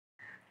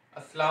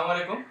Assalamu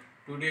alaikum.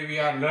 Today we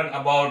are learn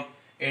about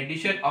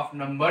addition of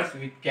numbers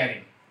with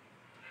carrying.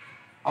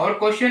 Our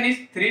question is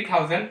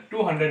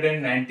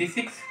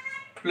 3296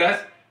 plus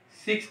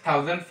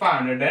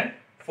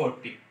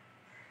 6540.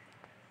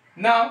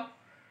 Now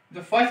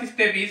the first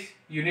step is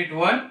unit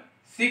 1.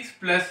 6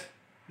 plus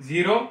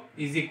 0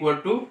 is equal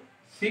to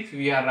 6.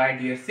 We are right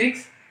here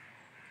 6.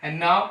 And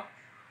now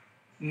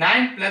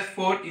 9 plus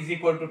 4 is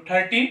equal to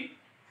 13.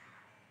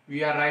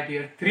 We are right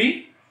here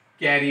 3.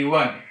 Carry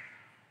 1.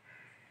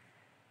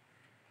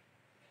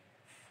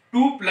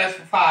 2 plus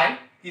 5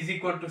 is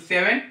equal to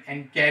 7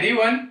 and carry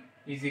 1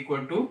 is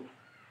equal to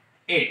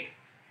 8.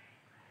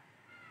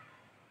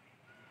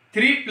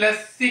 3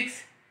 plus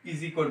 6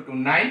 is equal to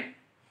 9.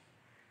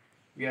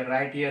 We are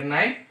right here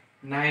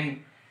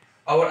 9.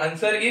 Our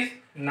answer is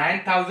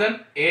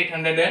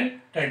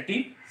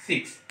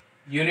 9836.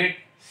 Unit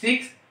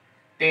 6,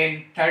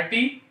 10,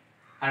 30,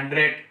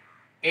 100,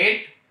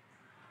 8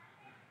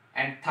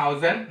 and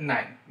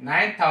 1009.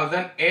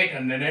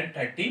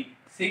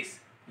 9836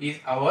 is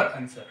our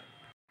answer.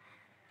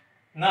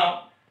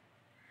 Now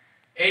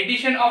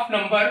addition of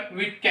number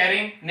with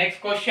carrying. Next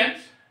questions.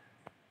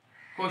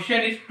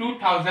 Question is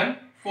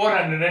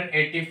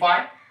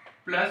 2485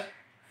 plus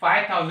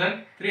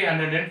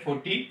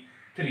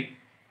 5343.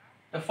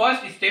 The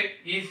first step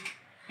is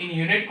in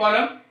unit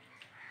column.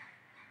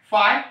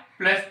 5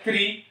 plus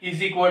 3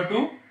 is equal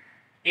to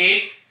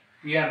 8.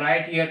 We are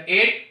right here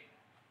 8.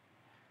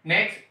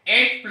 Next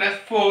 8 plus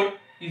 4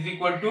 is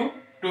equal to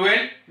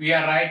 12. We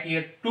are right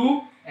here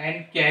 2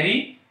 and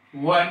carry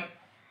 1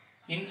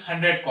 in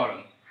 100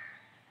 column.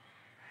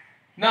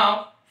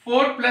 Now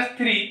 4 plus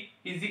 3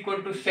 is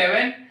equal to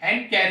 7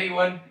 and carry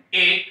 1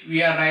 8.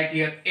 We are right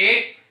here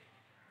 8.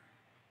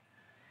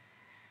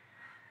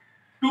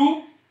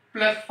 2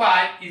 plus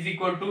 5 is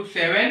equal to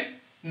 7.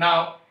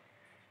 Now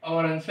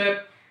our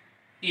answer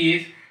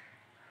is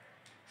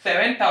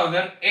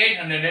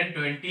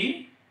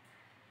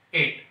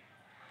 7828.